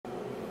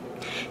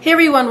Hey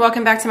everyone,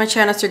 welcome back to my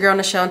channel. It's your girl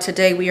Nichelle, and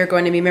today we are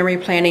going to be memory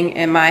planning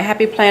in my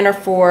Happy Planner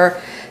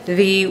for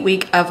the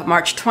week of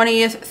March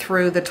 20th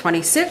through the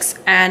 26th,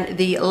 and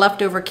the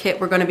leftover kit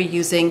we're going to be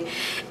using,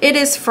 it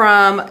is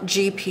from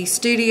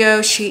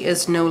GPStudio. She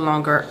is no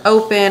longer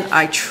open.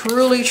 I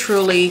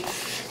truly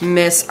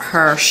miss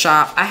her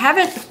shop. I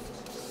haven't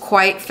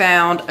quite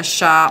found a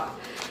shop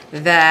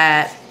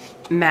that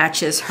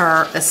matches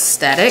her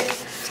aesthetic.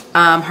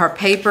 Her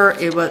paper,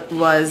 it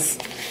was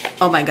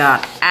oh my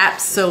god,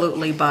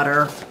 absolutely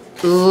butter.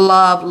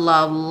 Love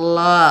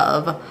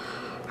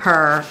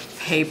her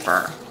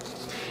paper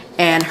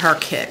and her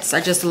kits.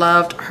 I just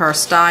loved her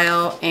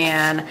style,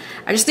 and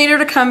I just need her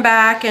to come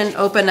back and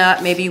open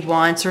up maybe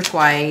once or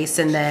twice,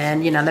 and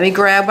then, you know, let me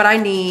grab what I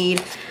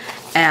need.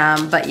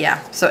 But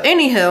yeah, so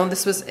anywho,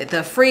 this was the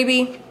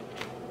freebie.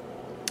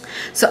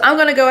 So I'm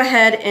gonna go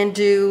ahead and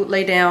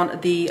lay down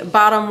the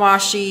bottom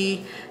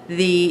washi,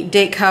 the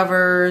date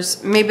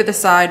covers, maybe the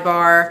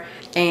sidebar,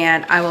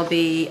 and I will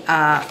be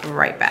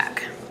right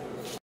back.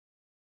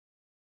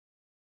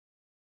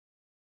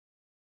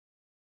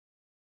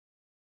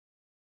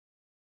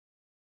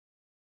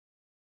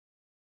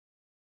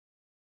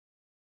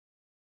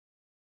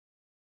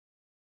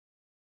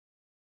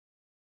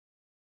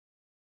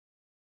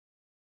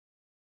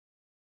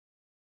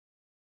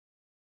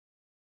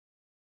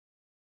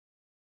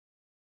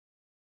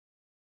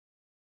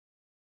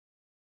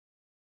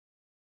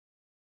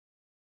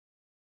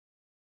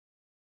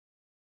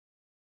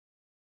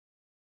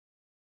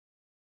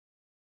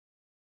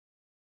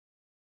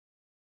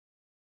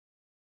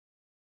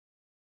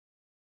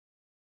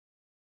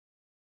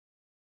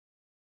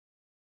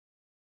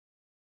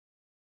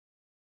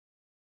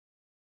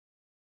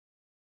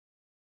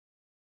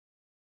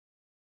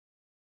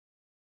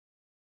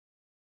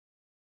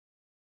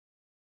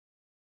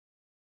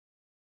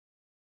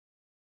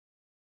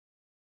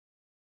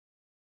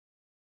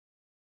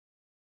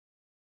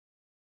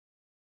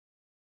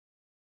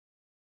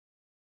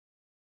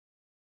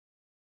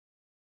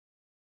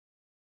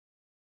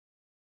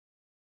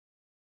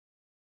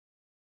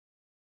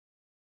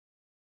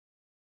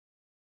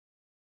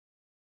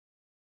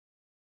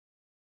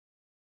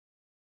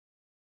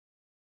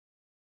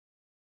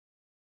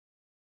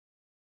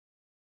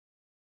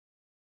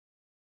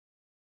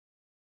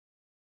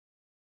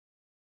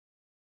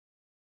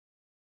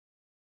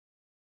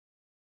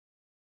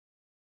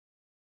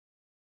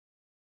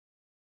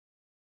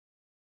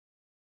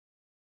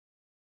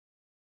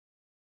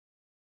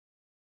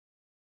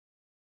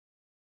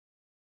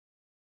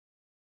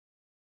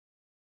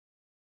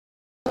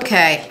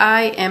 Okay,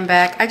 I am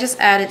back. I just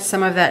added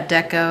some of that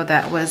deco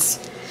that was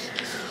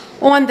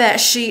on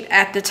that sheet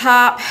at the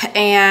top,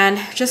 and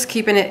just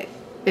keeping it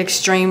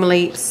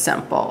extremely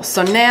simple.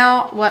 So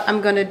now what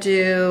I'm gonna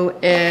do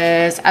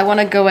is I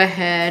wanna go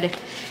ahead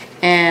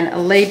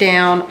and lay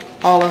down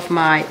all of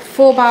my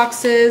full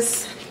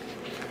boxes.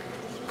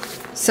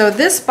 So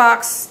this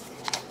box,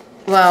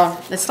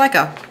 well,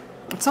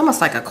 it's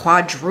almost like a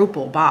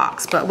quadruple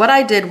box, but what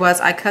I did was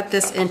I cut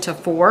this into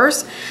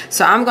fours.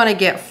 So I'm gonna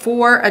get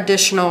 4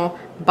 additional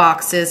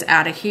boxes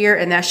out of here,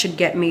 and that should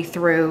get me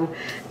through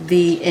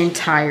the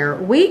entire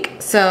week.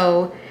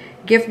 So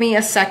give me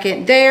a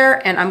second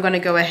there, and I'm gonna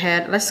go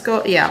ahead, let's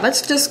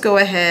just go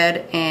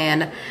ahead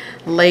and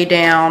lay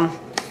down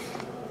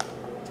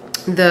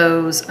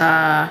those,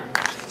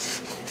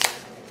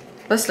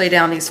 let's lay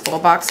down these full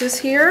boxes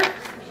here.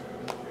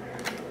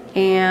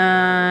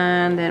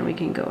 And then we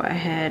can go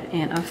ahead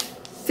and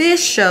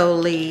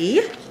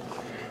officially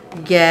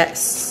get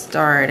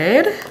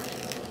started.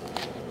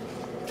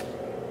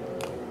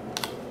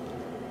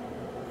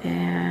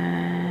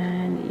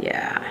 And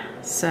yeah,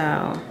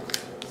 so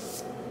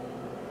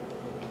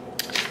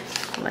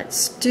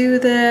let's do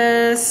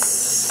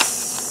this.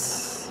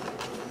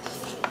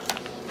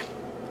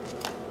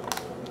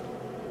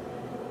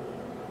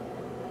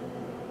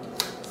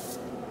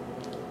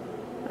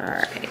 All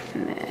right,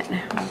 and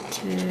then we'll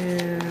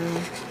do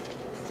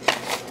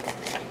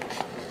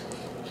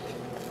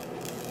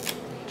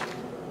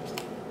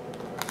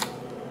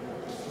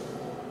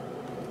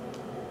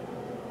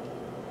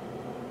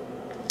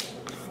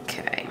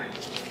okay.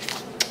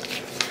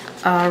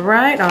 All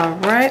right.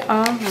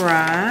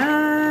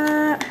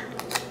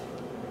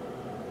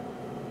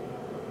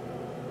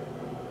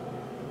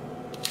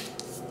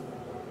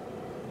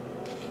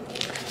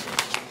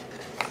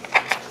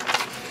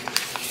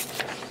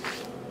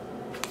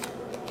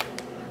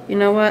 You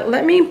know what?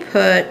 Let me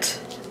put,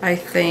 I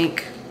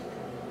think,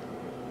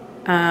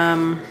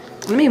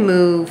 let me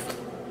move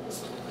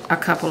a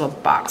couple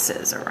of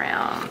boxes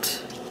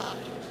around.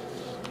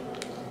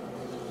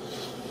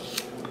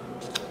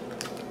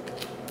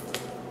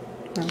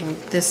 I'll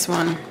move this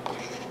one.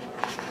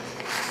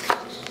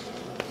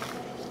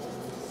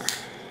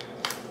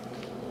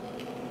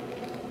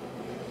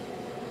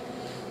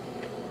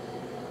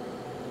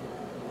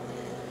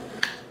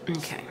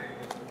 Okay.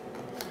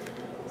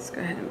 Let's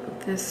go ahead and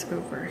move this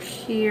over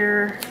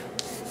here.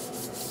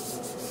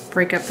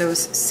 Break up those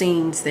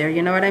seams there,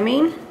 you know what I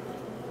mean?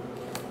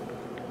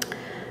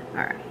 All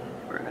right,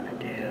 we're gonna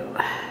do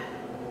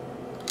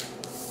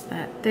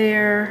that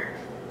there.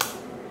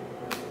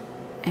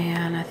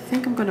 And I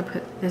think I'm gonna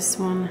put this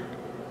one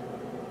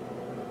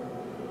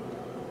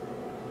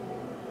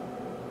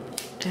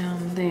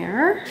down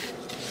there.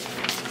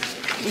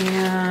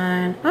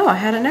 And, oh, I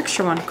had an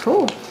extra one,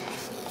 cool.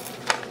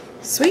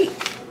 Sweet.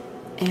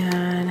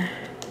 And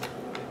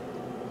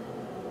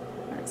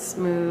let's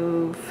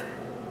move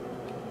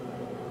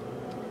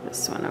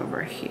this one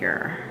over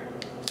here.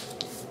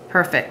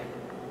 Perfect.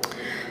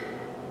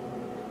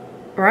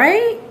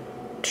 Right?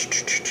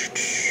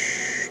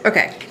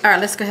 Okay, all right,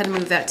 let's go ahead and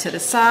move that to the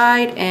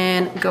side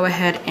and go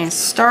ahead and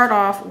start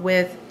off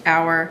with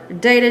our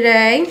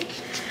day-to-day.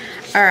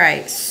 All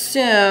right,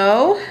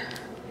 so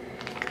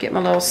get my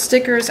little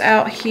stickers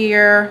out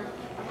here.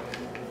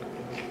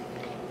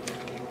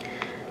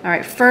 All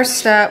right,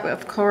 first up,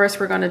 of course,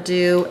 we're gonna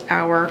do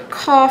our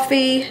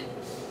coffee.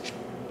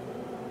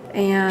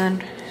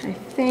 And I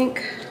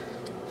think,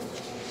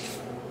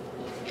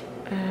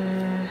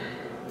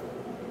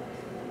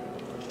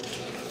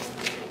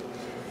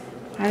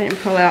 I didn't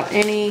pull out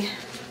any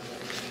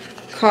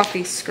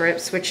coffee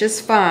scripts, which is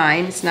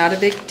fine. It's not a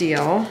big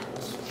deal.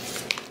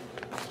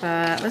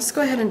 Let's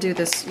go ahead and do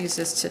this, use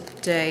this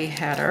today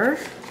header.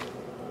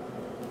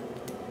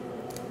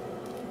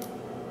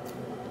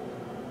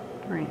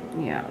 Right,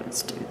 yeah,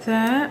 let's do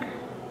that.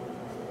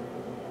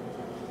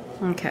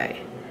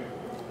 Okay.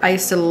 I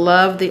still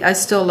love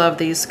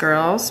these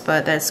girls,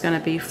 but that's gonna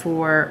be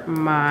for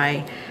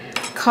my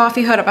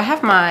coffee. Hold up, I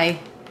have my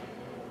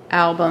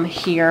album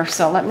here,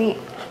 so let me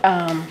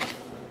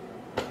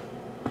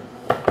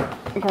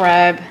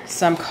grab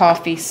some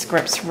coffee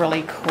scripts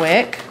really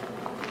quick.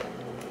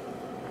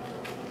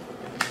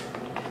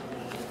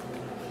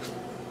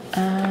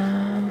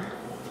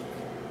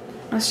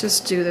 Let's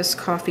just do this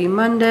Coffee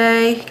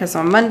Monday, because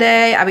on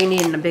Monday I'll be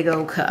needing a big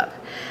old cup.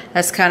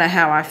 That's kind of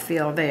how I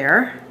feel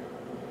there.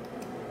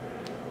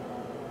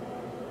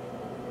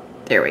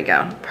 There we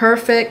go.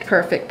 Perfect,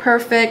 perfect,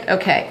 perfect.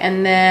 Okay,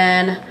 and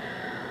then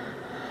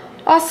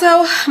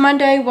also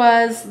Monday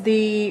was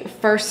the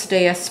first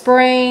day of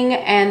spring,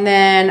 and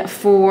then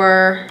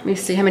for, let me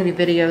see, how many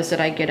videos did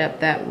I get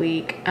up that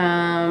week?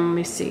 Let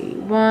me see,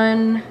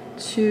 1,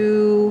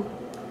 2,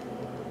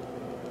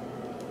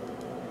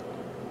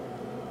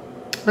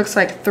 looks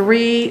like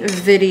 3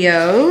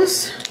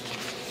 videos.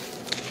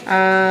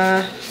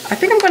 I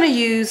think I'm going to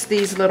use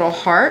these little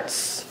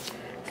hearts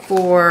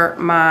for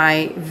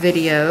my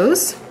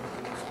videos,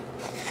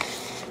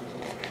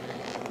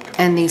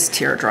 and these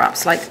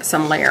teardrops, like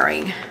some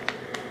layering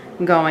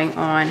going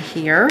on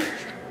here.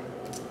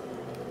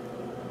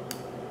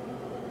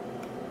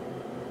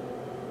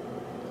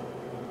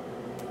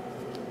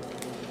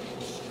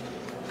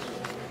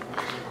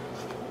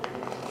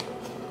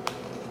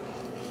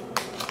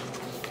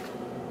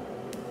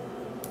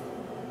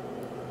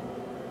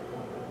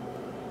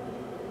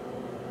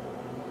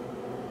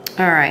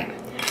 All right,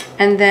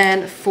 and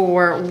then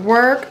for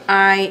work,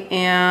 I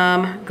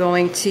am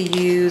going to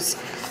use,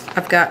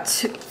 I've got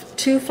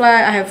two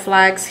flags, I have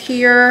flags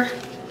here,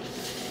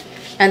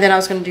 and then I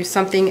was going to do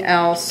something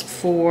else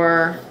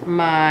for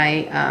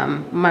my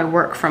my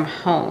work from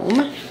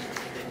home,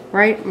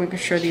 right? Making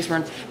sure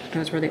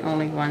those were the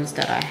only ones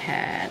that I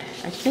had.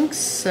 I think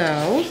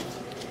so.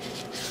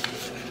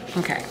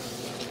 Okay,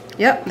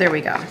 yep, there we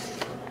go.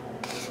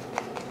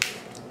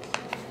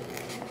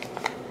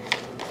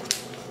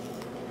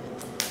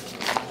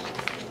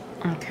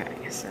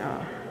 Okay,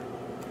 so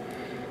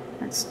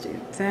let's do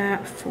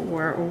that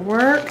for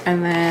work,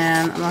 and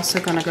then I'm also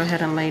going to go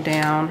ahead and lay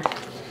down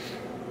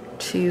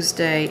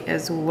Tuesday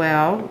as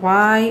well.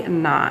 Why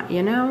not?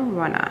 You know,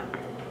 why not?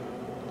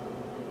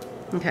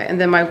 Okay, and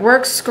then my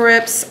work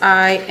scripts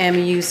I am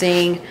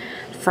using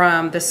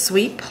from the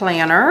Sweet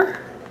Planner.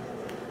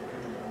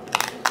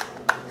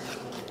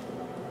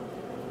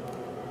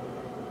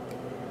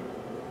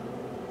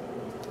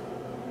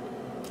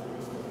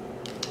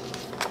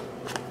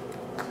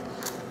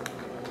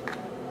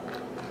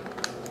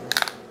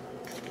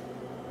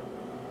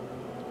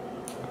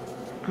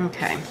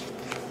 Okay.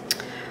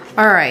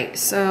 All right.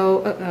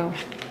 So,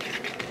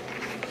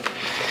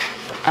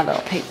 a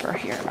little paper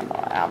here, my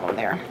little album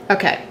there.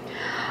 Okay.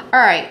 All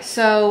right.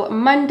 So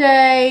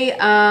Monday.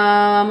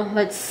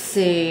 Let's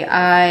see.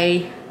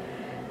 I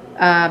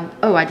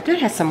did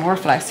have some more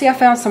flags. See, I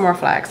found some more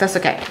flags. That's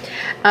okay.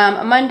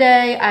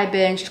 Monday, I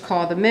binged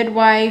Call the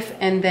Midwife,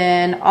 and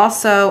then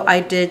also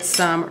I did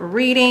some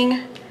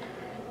reading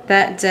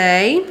that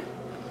day.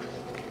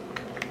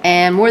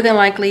 And more than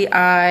likely,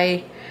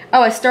 I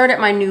started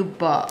my new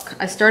book.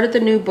 I started the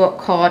new book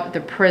called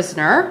The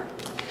Prisoner.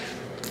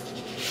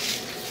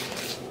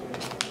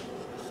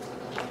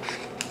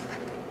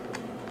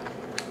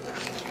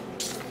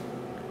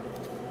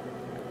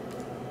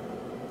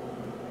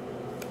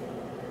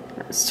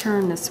 Let's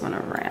turn this one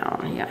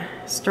around. Yeah,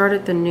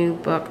 started the new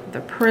book,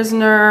 The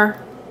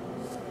Prisoner.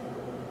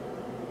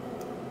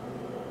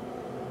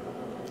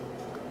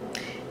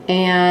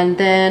 And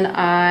then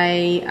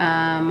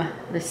I,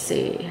 let's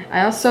see,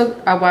 I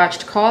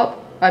watched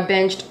Call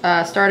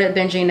started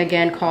binging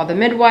again, called The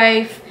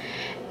Midwife,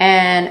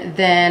 and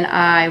then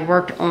I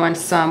worked on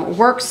some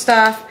work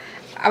stuff.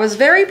 I was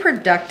very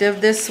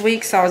productive this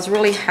week, so I was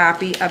really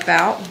happy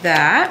about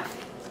that.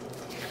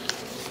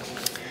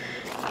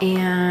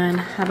 And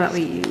how about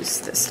we use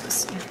this?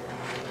 Let's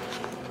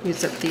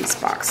use up these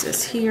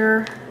boxes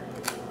here.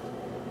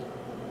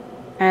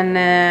 And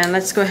then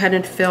let's go ahead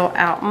and fill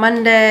out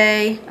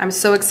Monday. I'm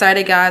so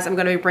excited, guys. I'm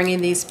going to be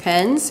bringing these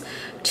pens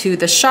to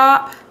the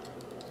shop.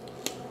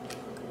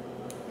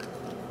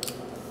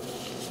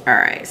 All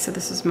right, so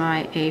this is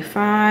my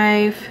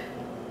A5.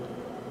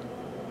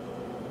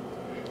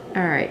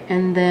 All right,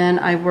 and then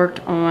I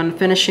worked on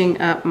finishing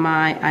up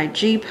my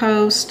IG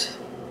post.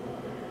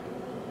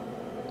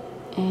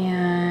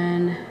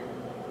 And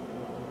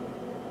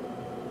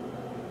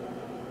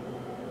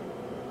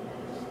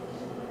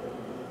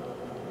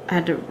I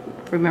had to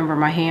remember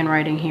my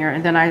handwriting here.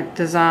 And then I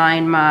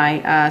designed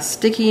my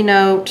sticky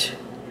note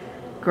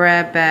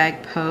grab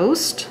bag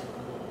post.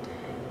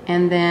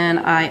 And then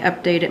I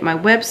updated my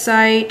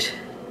website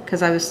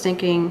because I was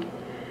thinking,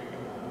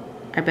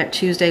 I bet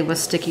Tuesday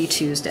was Sticky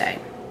Tuesday.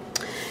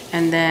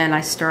 And then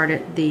I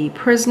started The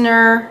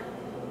Prisoner.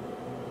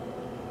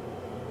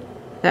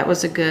 That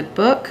was a good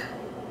book.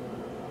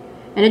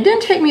 And it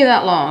didn't take me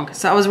that long,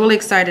 so I was really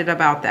excited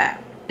about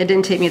that. It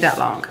didn't take me that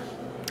long.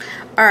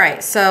 All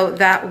right, so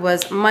that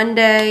was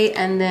Monday,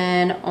 and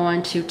then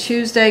on to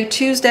Tuesday.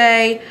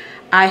 Tuesday,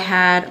 I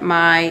had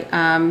my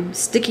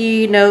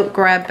sticky note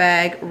grab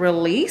bag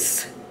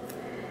release.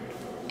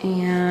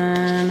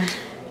 And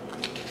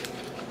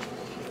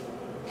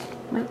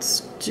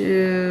let's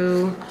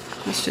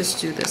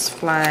just do this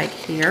flag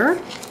here.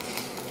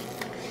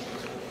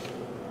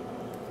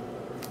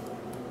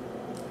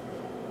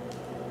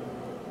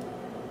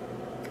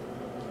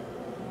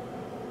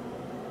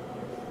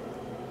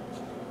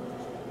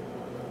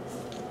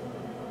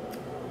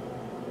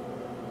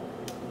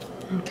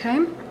 Okay,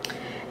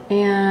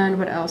 and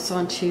what else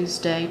on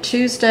Tuesday?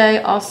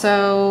 Tuesday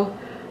also,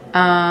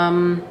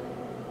 I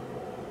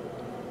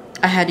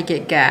had to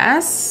get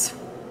gas.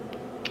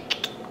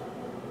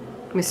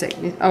 Let me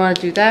see, I want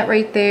to do that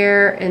right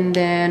there, and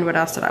then what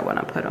else did I want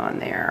to put on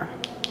there?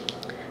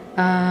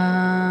 Oh,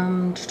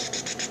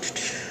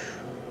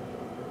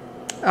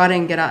 I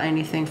didn't get out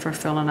anything for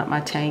filling up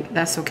my tank.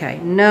 That's okay,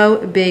 no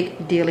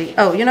big dealy.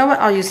 Oh, you know what,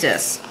 I'll use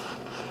this.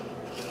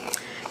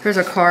 Here's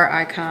a car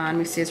icon. Let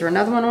me see, is there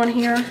another one on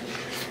here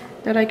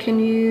that I can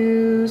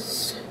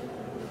use?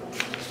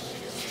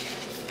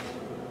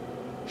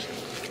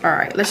 All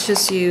right, let's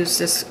just use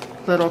this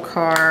little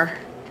car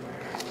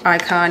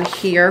icon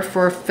here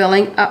for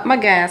filling up my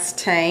gas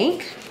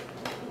tank.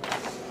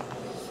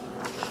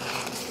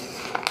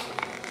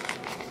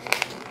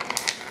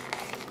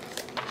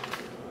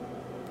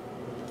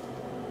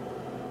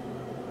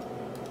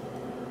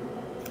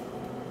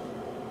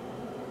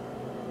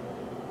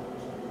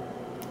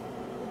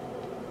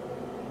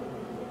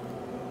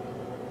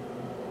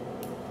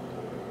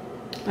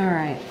 All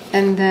right,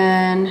 and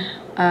then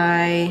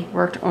I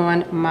worked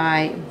on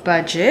my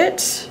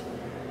budget.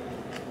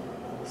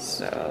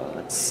 So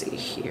let's see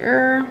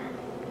here.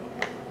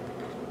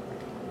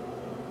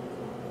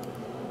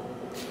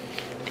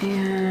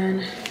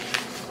 And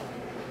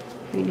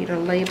we need a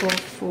label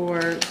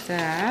for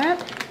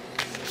that.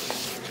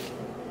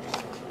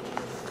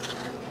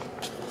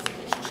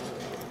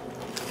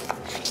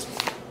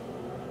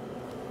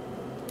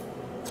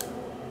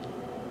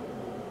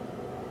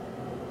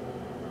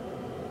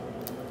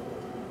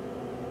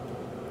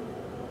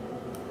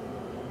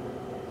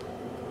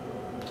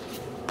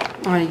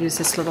 I want to use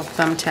this little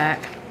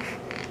thumbtack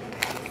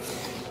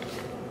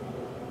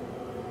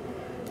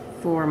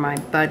for my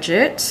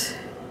budget.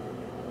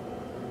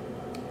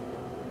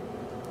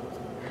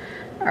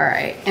 All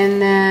right,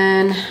 and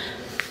then,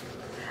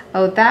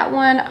 oh, that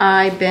one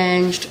I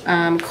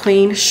binged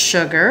Clean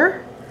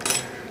Sugar.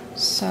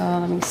 So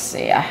let me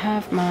see, I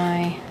have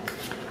my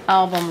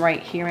album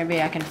right here.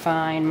 Maybe I can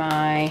find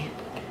my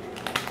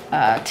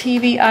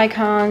TV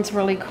icons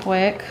really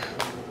quick.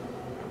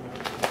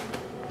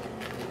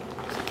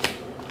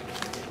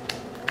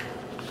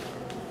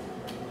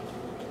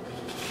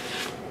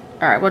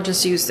 All right, we'll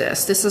just use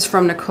this. This is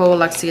from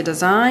NicoleHutch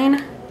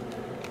Designs.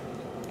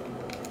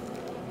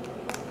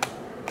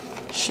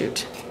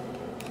 Shoot.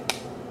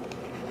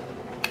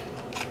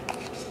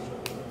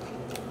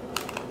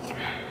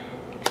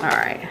 All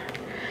right.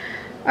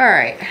 All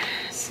right.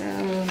 So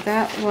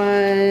that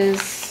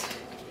was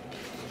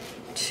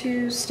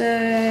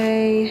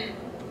Tuesday.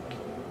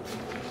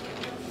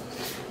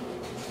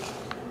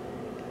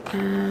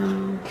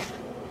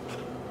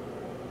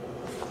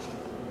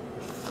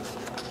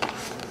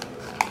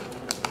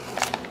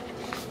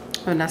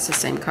 Oh, and that's the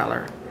same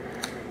color.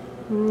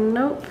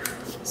 Nope,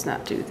 let's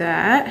not do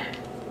that.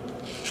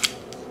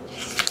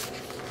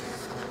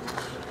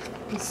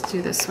 Let's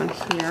do this one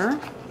here.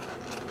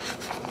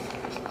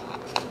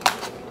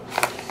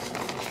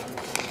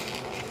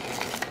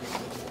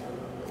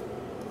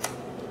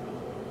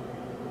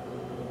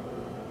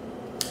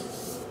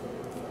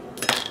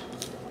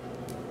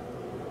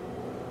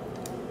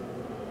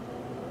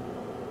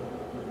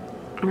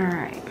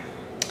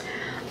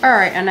 All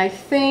right, and I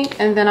think,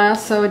 and then I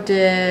also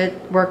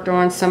worked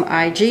on some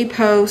IG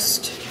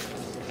post.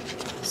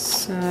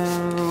 So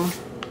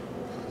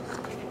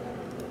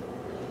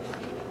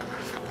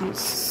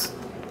let's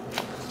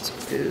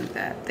do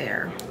that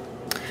there.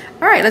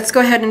 All right, let's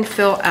go ahead and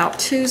fill out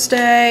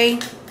Tuesday.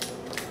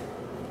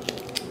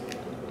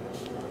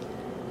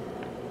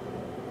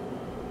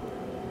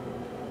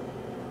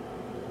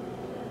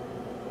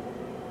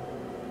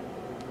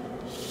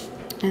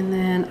 And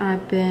then I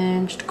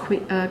binged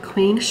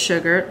Queen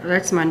Sugar.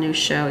 That's my new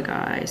show,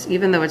 guys.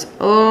 Even though it's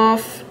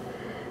off,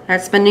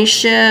 that's my new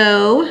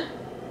show.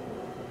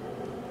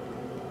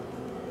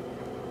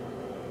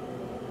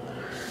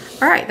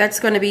 All right, that's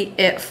going to be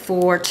it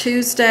for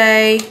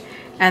Tuesday.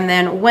 And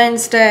then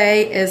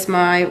Wednesday is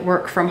my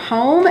work from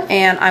home.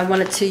 And I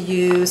wanted to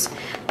use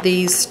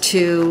these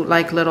two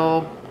like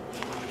little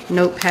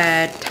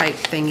notepad type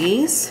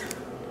thingies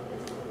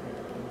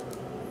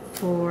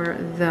for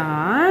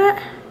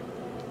that.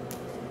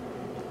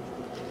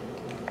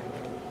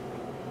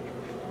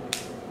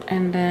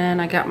 And then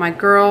I got my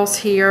girls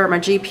here, my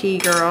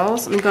GP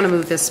girls. I'm going to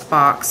move this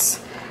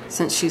box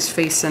since she's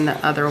facing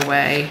the other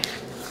way.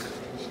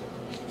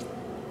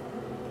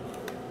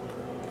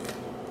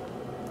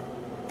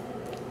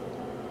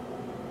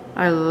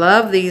 I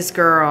love these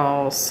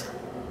girls.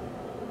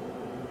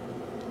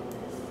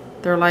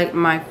 They're like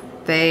my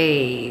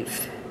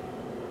fave.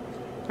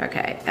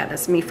 Okay, that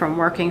is me from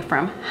working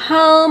from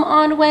home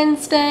on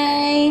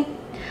Wednesday.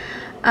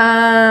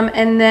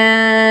 And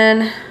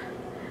then,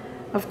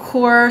 of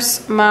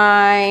course,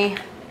 my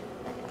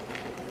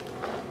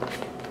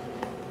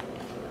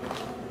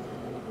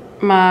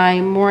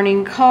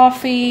morning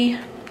coffee.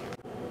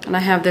 And I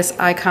have this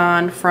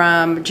icon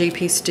from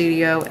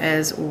GPStudio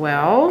as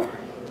well.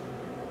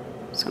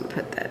 Just gonna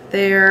put that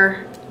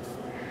there.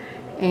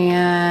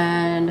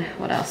 And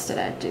what else did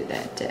I do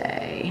that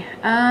day?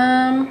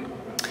 And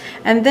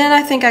then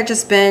I think I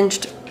just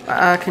binged,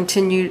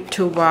 continued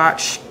to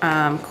watch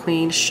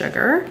Queen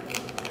Sugar.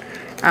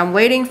 I'm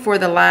waiting for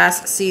the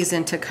last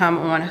season to come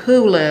on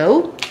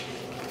Hulu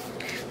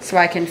so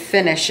I can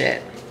finish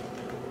it.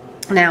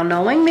 Now,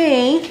 knowing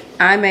me,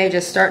 I may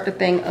just start the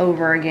thing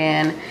over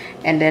again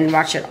and then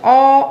watch it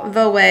all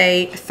the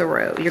way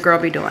through. Your girl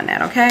be doing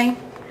that, okay?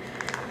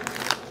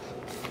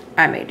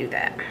 I may do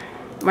that.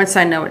 Once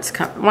I know it's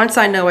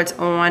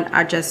on,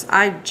 I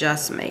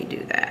just may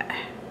do that.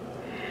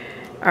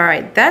 All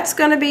right, that's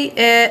gonna be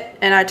it.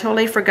 And I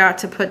totally forgot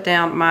to put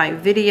down my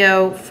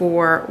video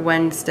for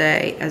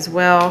Wednesday as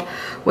well,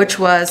 which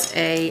was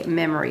a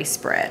memory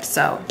spread.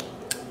 So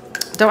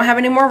don't have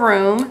any more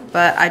room,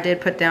 but I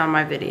did put down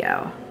my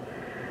video.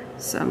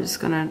 So I'm just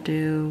gonna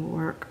do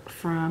work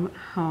from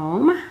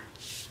home.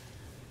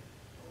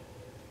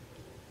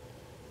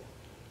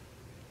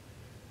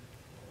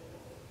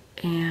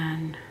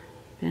 And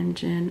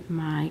binging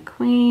my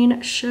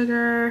Queen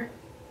Sugar.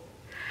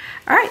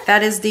 All right,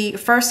 that is the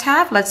first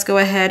half. Let's go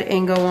ahead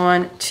and go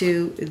on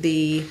to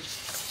the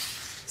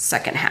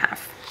second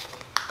half.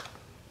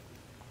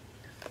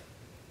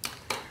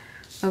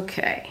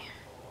 Okay.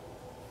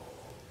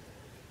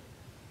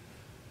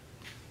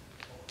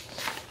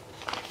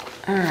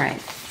 All right,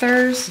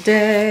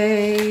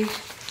 Thursday.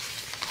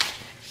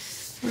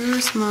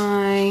 Where's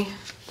my...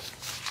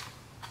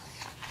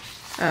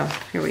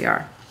 Oh, here we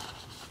are.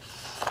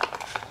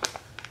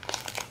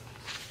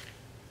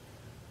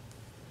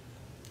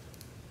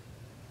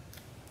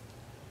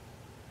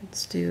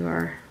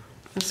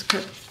 Let's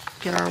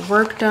get our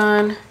work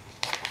done,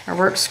 our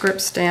work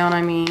scripts down,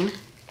 I mean.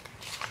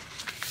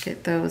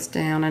 Get those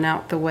down and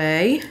out the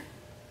way.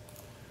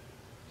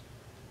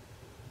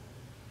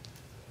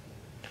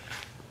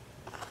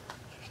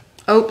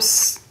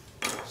 Oops.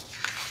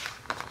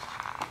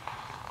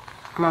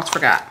 Almost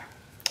forgot.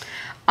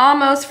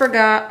 Almost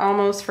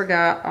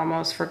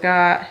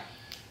forgot.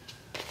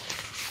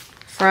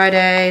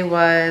 Friday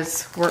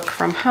was work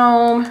from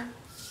home.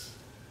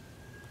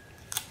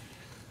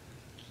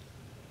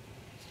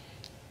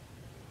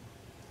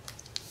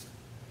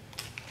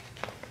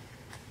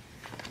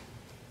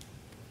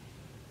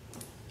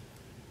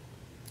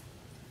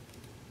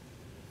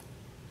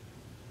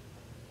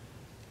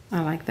 I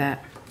like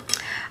that.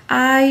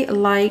 I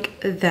like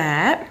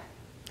that.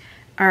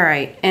 All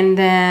right, and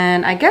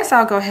then I guess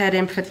I'll go ahead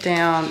and put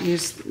down,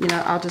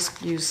 I'll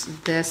just use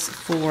this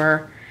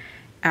for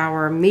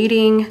our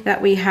meeting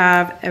that we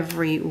have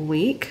every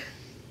week.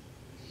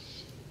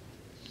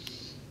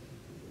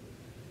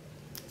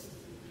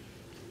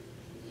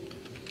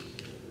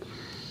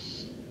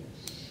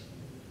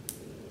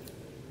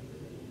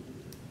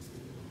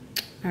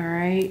 All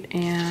right,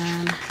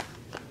 and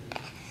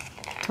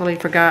totally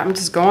forgot. I'm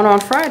just going on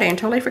Friday and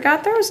totally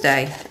forgot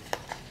Thursday.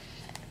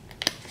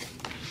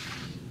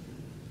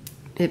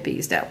 It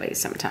bees that way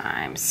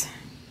sometimes.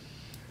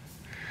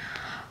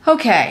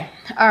 Okay,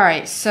 all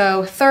right,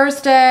 so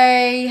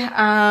Thursday,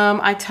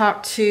 I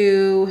talked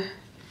to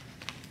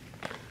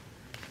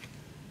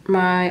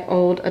my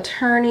old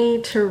attorney,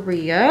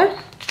 Taria.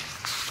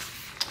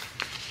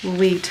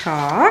 We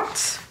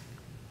talked.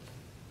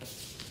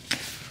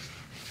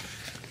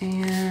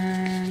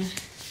 And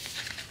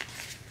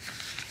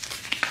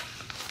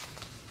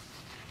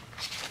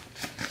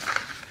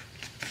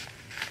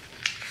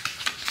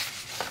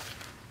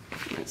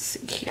let's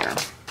see here.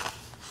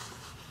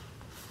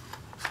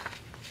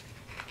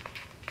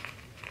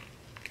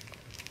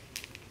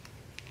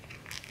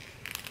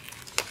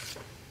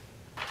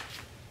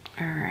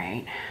 All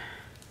right.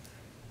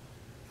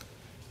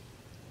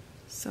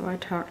 So I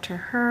talked to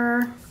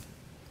her.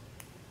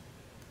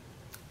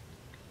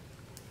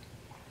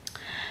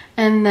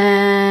 And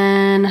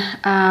then,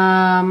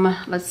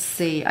 let's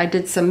see, I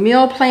did some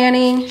meal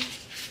planning.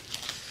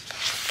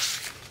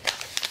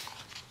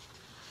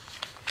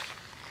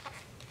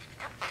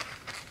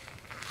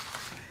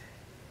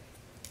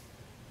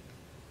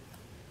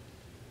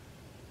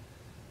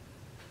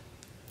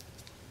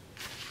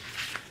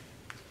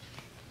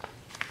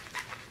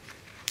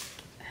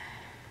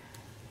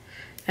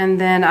 And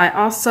then I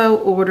also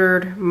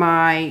ordered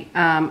my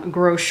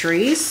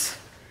groceries.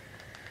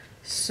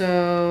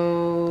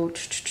 So,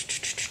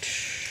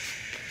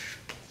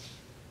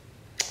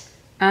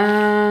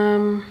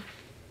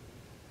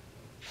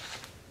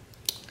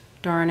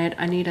 darn it,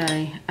 I need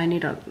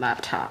a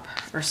laptop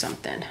or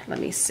something. Let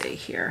me see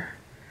here.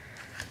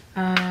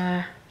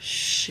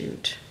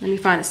 Shoot. Let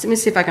me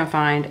see if I can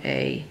find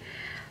a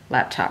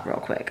laptop real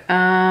quick.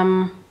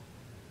 I'll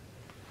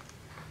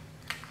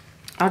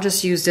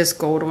just use this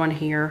gold one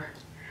here.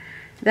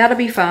 That'll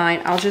be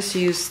fine. I'll just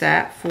use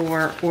that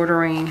for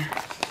ordering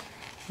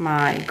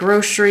my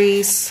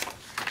groceries,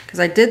 because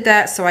I did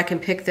that so I can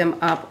pick them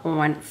up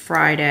on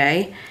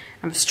Friday.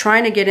 I'm just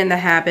trying to get in the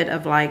habit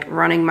of like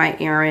running my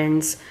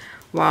errands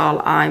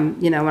while I'm,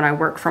 when I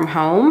work from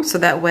home, so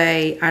that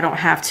way I don't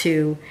have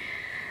to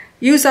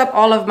use up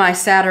all of my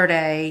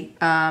Saturday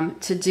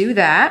to do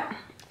that.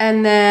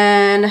 And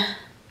then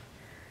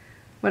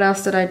what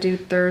else did I do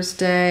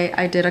Thursday?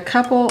 I did a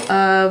couple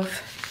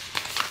of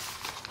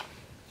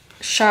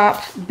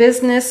shop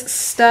business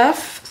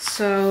stuff.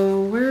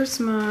 So where's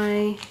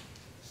my,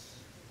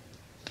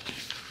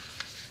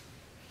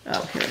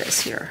 oh, here it is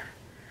here.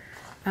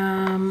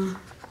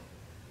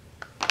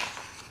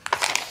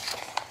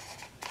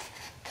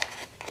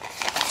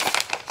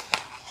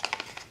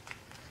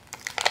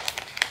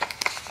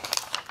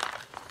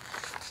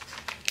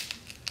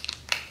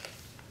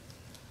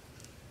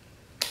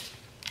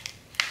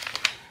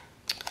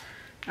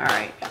 All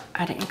right,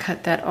 I didn't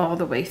cut that all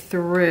the way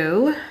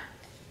through.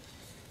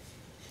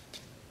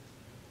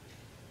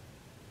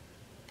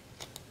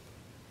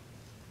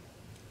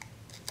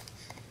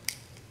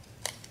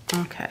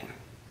 Okay.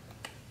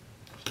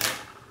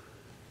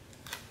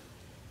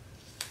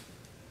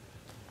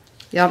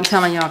 Y'all, I'm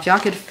telling y'all, if y'all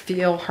could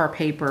feel her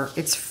paper,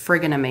 it's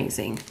friggin'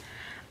 amazing.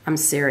 I'm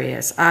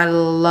serious. I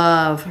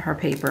love her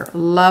paper.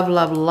 Love,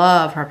 love,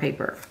 love her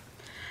paper.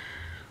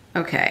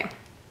 Okay.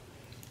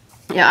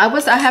 Yeah,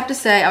 I have to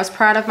say, I was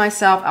proud of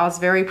myself. I was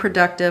very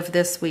productive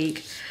this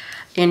week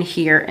in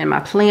here in my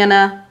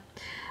planner.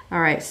 All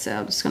right, so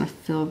I'm just gonna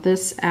fill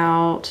this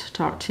out,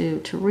 talk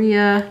to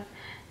Rhea,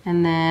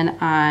 and then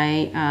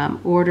I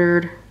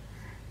ordered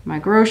my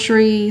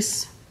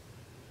groceries.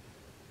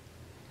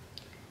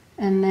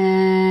 And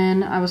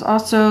then I was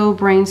also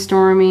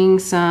brainstorming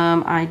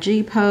some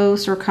IG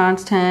posts or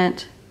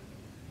content.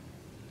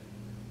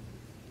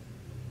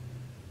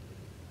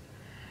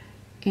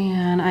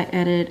 And I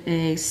added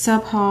a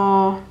sub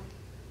haul.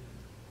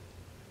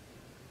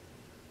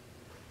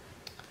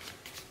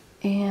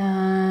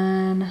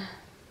 And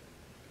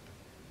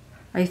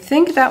I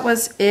think that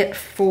was it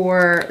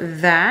for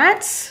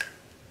that.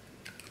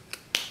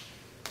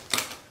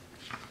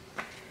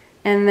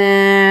 And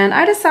then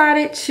I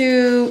decided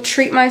to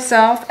treat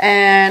myself,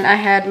 and I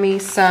had me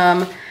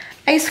some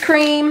ice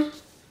cream.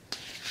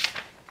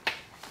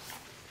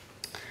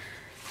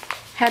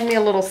 Had me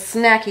a little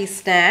snacky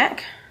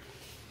snack.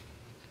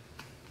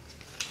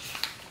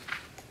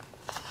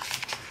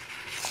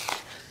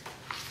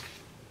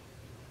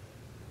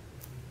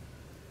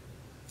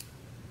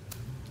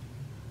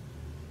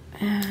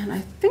 And I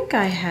think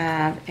I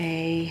have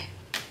a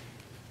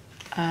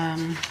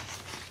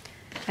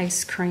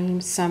ice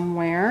cream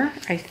somewhere.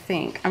 I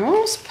think. I'm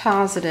almost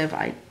positive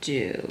I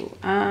do.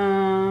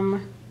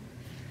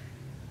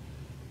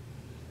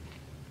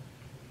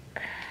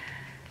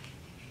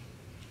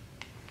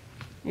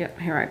 Yep,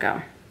 here I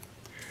go.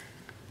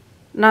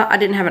 I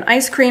didn't have an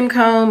ice cream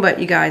cone, but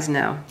you guys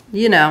know.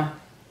 You know.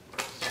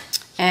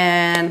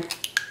 And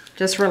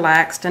just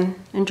relaxed and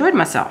enjoyed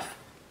myself.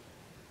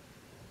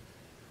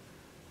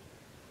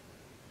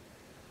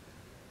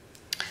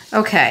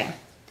 Okay.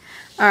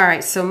 All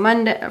right, so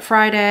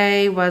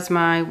Friday was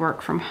my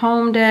work from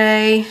home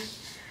day,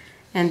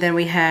 and then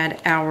we had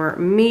our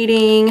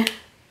meeting,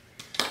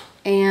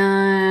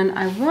 and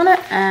I want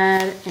to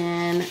add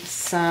in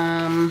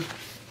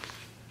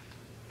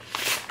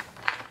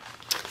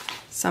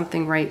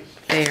something right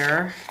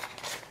there.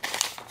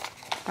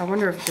 I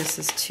wonder if this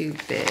is too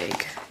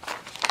big.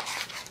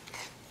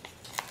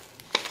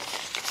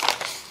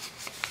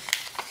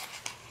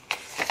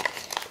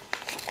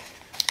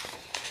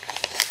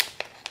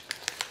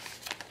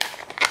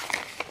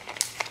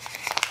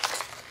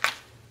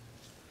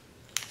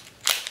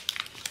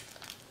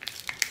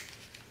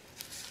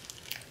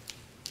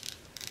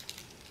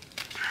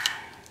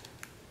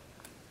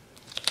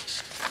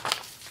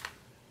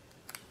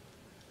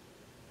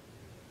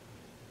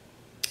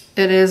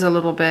 It is a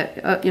little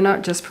bit, you know,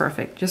 just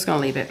perfect. Just gonna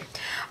leave it.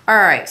 All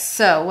right,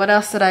 so what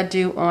else did I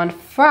do on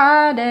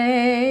Friday?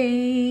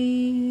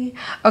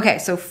 Okay,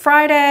 so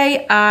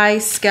Friday I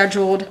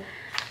scheduled,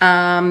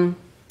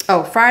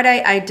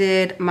 Friday I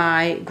did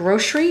my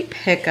grocery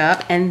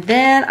pickup, and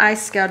then I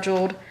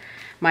scheduled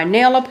my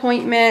nail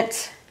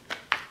appointment,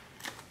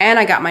 and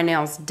I got my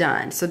nails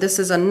done. So this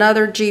is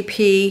another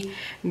GP.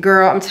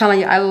 Girl, I'm telling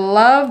you, I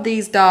love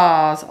these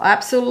dolls.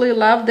 Absolutely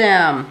love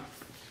them.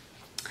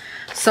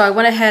 So I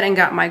went ahead and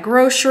got my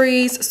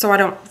groceries so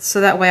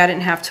that way I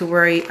didn't have to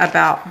worry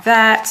about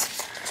that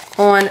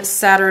on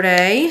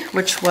Saturday,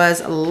 which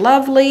was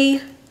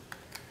lovely.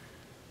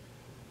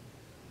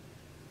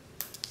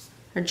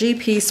 Our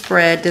GP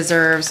spread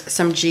deserves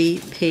some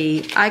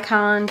GP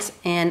icons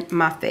and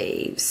my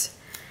faves.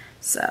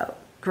 So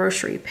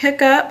grocery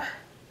pickup.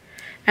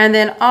 And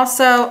then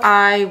also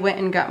I went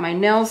and got my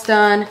nails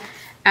done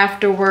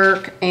after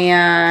work,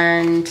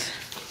 and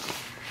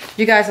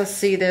you guys will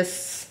see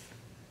this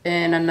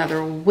in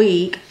another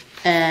week.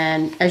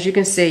 And as you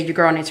can see, your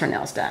girl needs her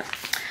nails done.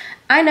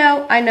 I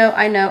know.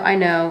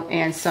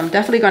 And so I'm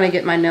definitely going to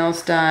get my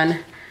nails done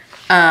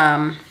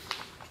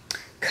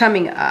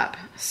coming up.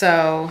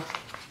 So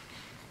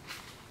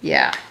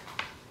yeah.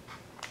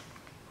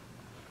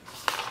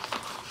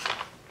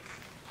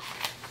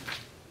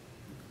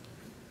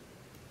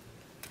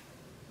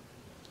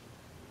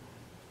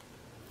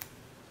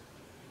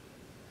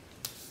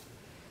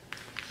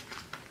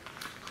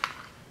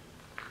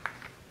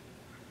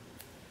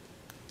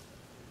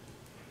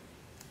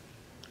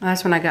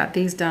 That's when I got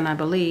these done, I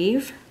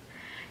believe.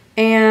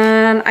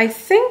 And I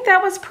think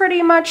that was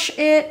pretty much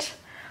it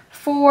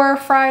for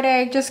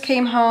Friday. Just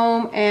came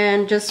home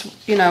and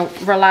just, you know,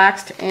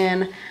 relaxed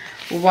and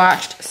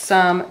watched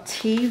some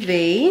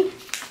TV.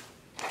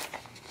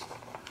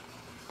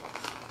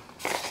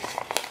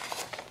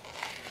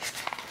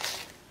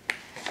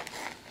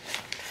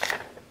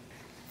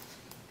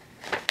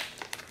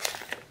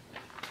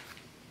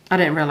 I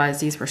didn't realize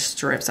these were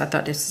strips. I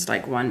thought this was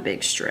like one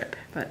big strip,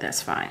 but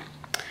that's fine.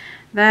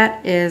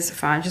 That is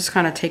fine. Just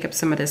kind of take up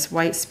some of this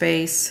white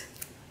space.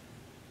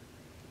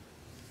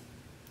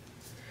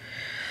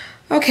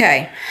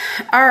 Okay.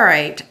 All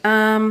right.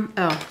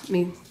 Let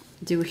me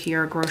do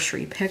here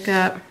grocery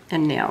pickup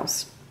and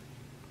nails.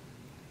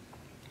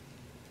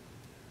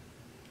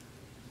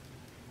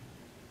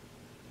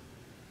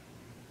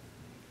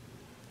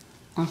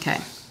 Okay.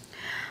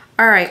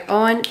 All right,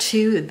 on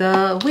to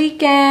the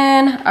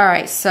weekend. All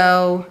right,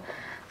 so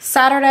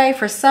Saturday,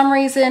 for some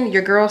reason,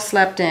 your girl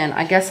slept in.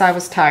 I guess I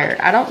was tired.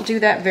 I don't do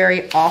that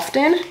very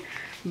often,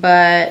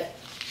 but,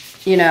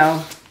 you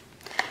know,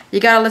 you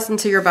gotta listen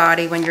to your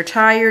body. When you're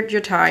tired,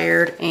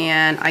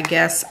 and I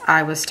guess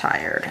I was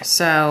tired.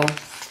 So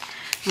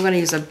I'm gonna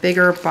use a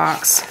bigger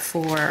box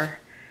for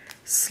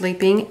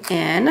sleeping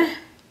in.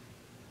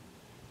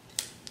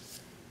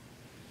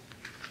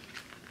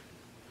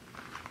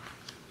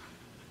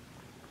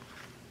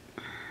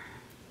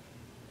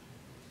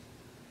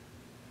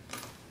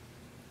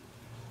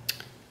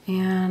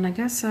 And I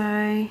guess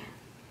okay,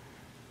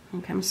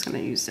 I'm just gonna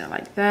use that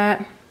like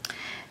that.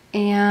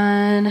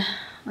 And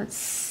let's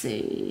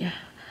see.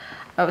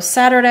 Oh,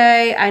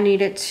 Saturday, I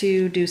needed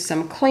to do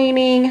some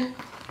cleaning.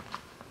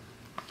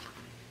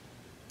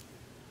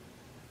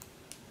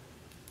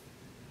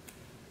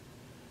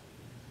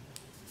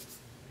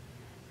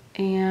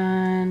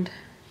 And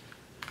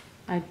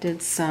I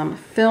did some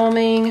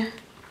filming.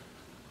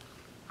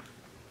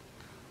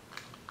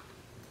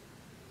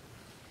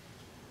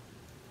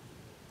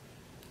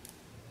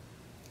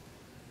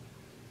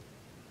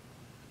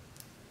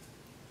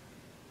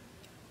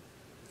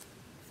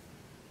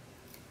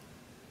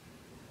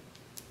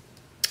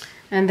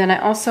 And then I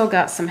also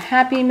got some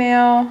Happy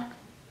Mail,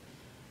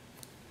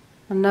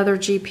 another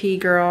GP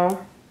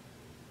girl.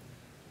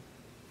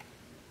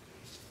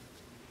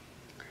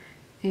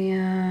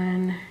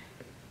 And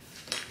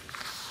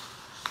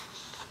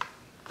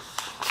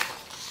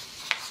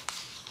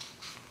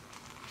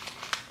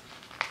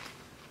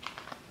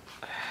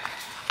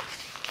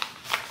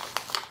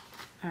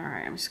all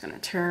right, I'm just gonna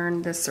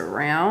turn this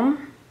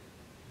around.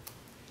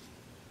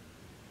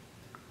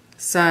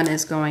 Sun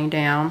is going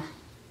down.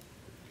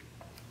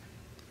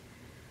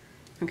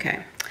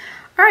 Okay.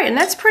 All right, and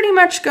that's pretty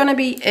much going to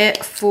be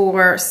it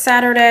for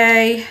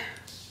Saturday.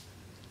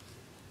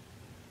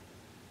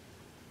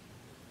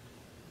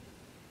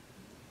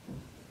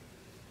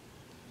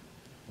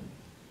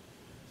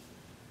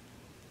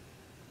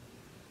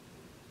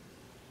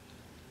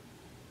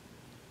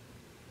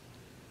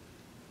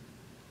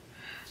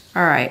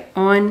 All right,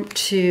 on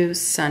to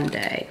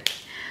Sunday.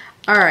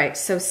 All right,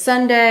 so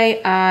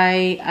Sunday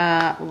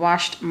I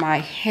washed my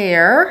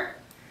hair.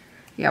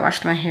 Yeah, I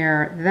washed my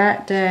hair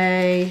that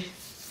day,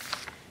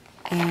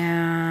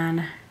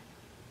 and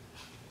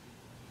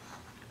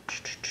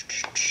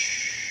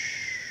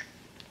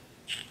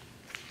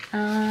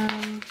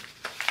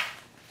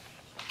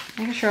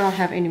making sure I don't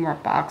have any more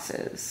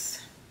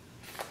boxes.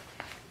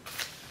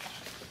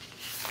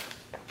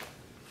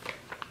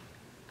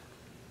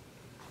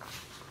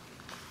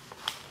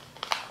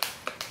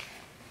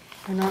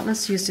 Or not,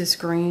 let's use this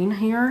green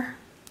here.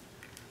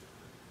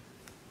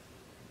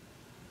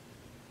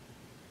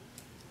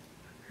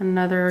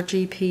 Another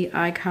GP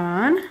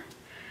icon.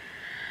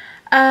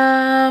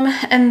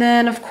 And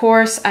then of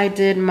course I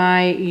did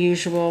my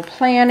usual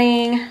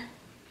planning.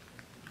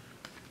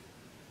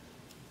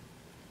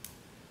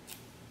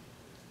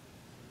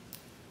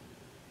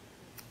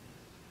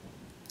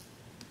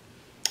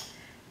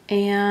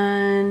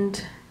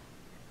 And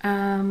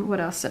what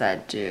else did I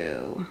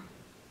do?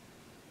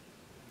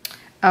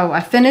 Oh,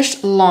 I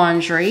finished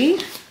laundry.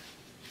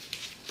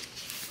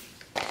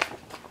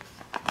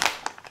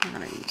 I'm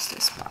gonna use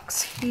this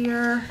box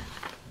here.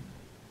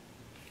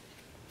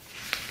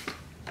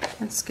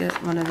 Let's get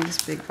one of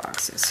these big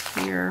boxes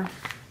here.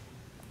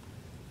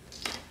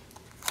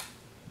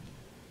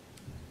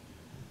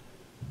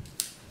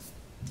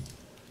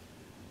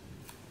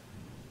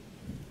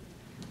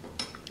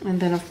 And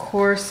then of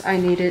course I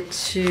needed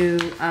to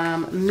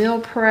meal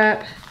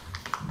prep.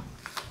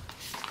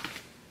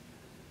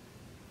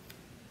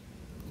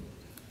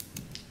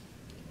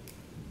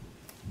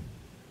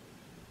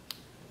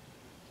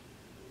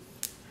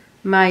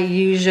 My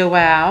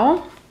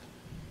usual.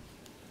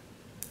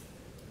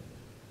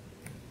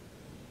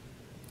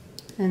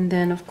 And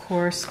then of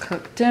course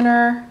cook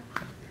dinner.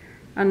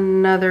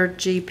 Another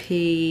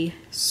GP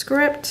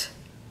script.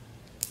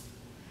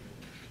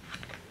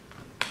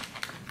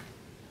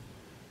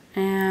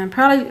 And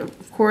probably,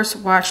 of course,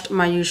 watched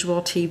my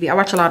usual TV. I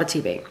watch a lot of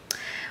TV.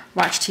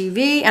 Watch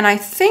TV, and I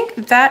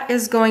think that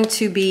is going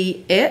to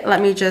be it.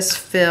 Let me just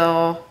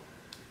fill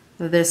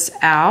this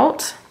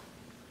out.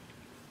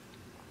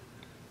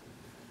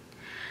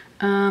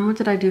 What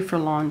did I do for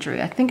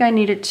laundry? I think I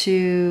needed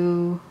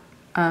to,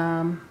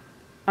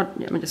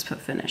 let me just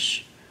put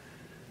finish.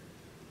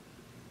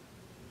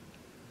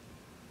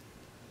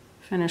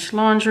 Finish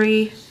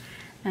laundry,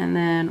 and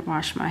then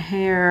wash my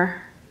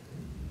hair.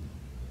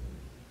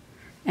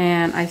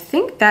 And I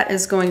think that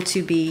is going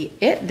to be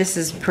it. This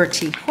is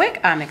pretty quick.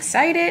 I'm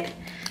excited.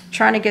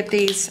 Trying to get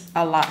these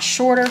a lot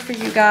shorter for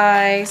you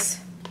guys.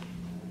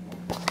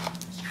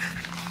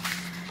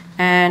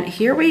 And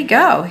here we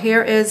go.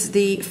 Here is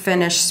the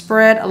finished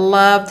spread.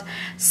 Loved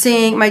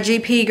seeing my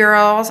GP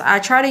girls. I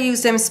try to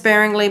use them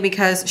sparingly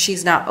because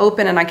she's not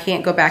open and I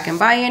can't go back and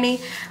buy any.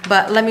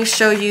 But let me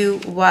show you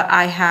what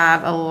I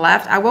have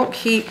left. I won't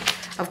keep,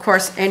 of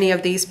course, any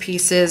of these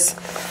pieces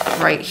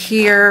right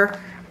here.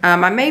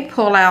 I may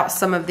pull out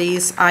some of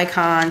these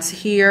icons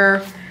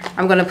here.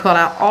 I'm going to pull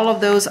out all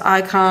of those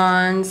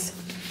icons.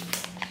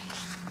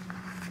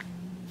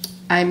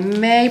 I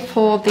may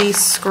pull these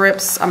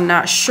scripts. I'm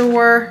not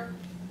sure.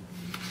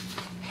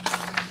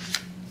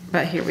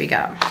 But here we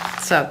go.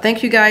 So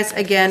thank you guys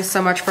again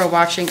so much for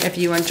watching. If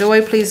you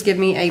enjoyed, please give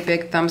me a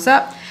big thumbs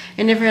up.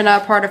 And if you're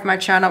not part of my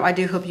channel, I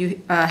do hope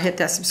you hit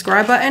that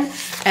subscribe button.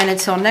 And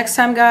until next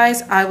time,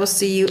 guys, I will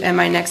see you in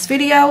my next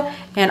video.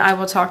 And I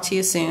will talk to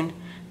you soon.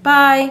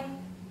 Bye.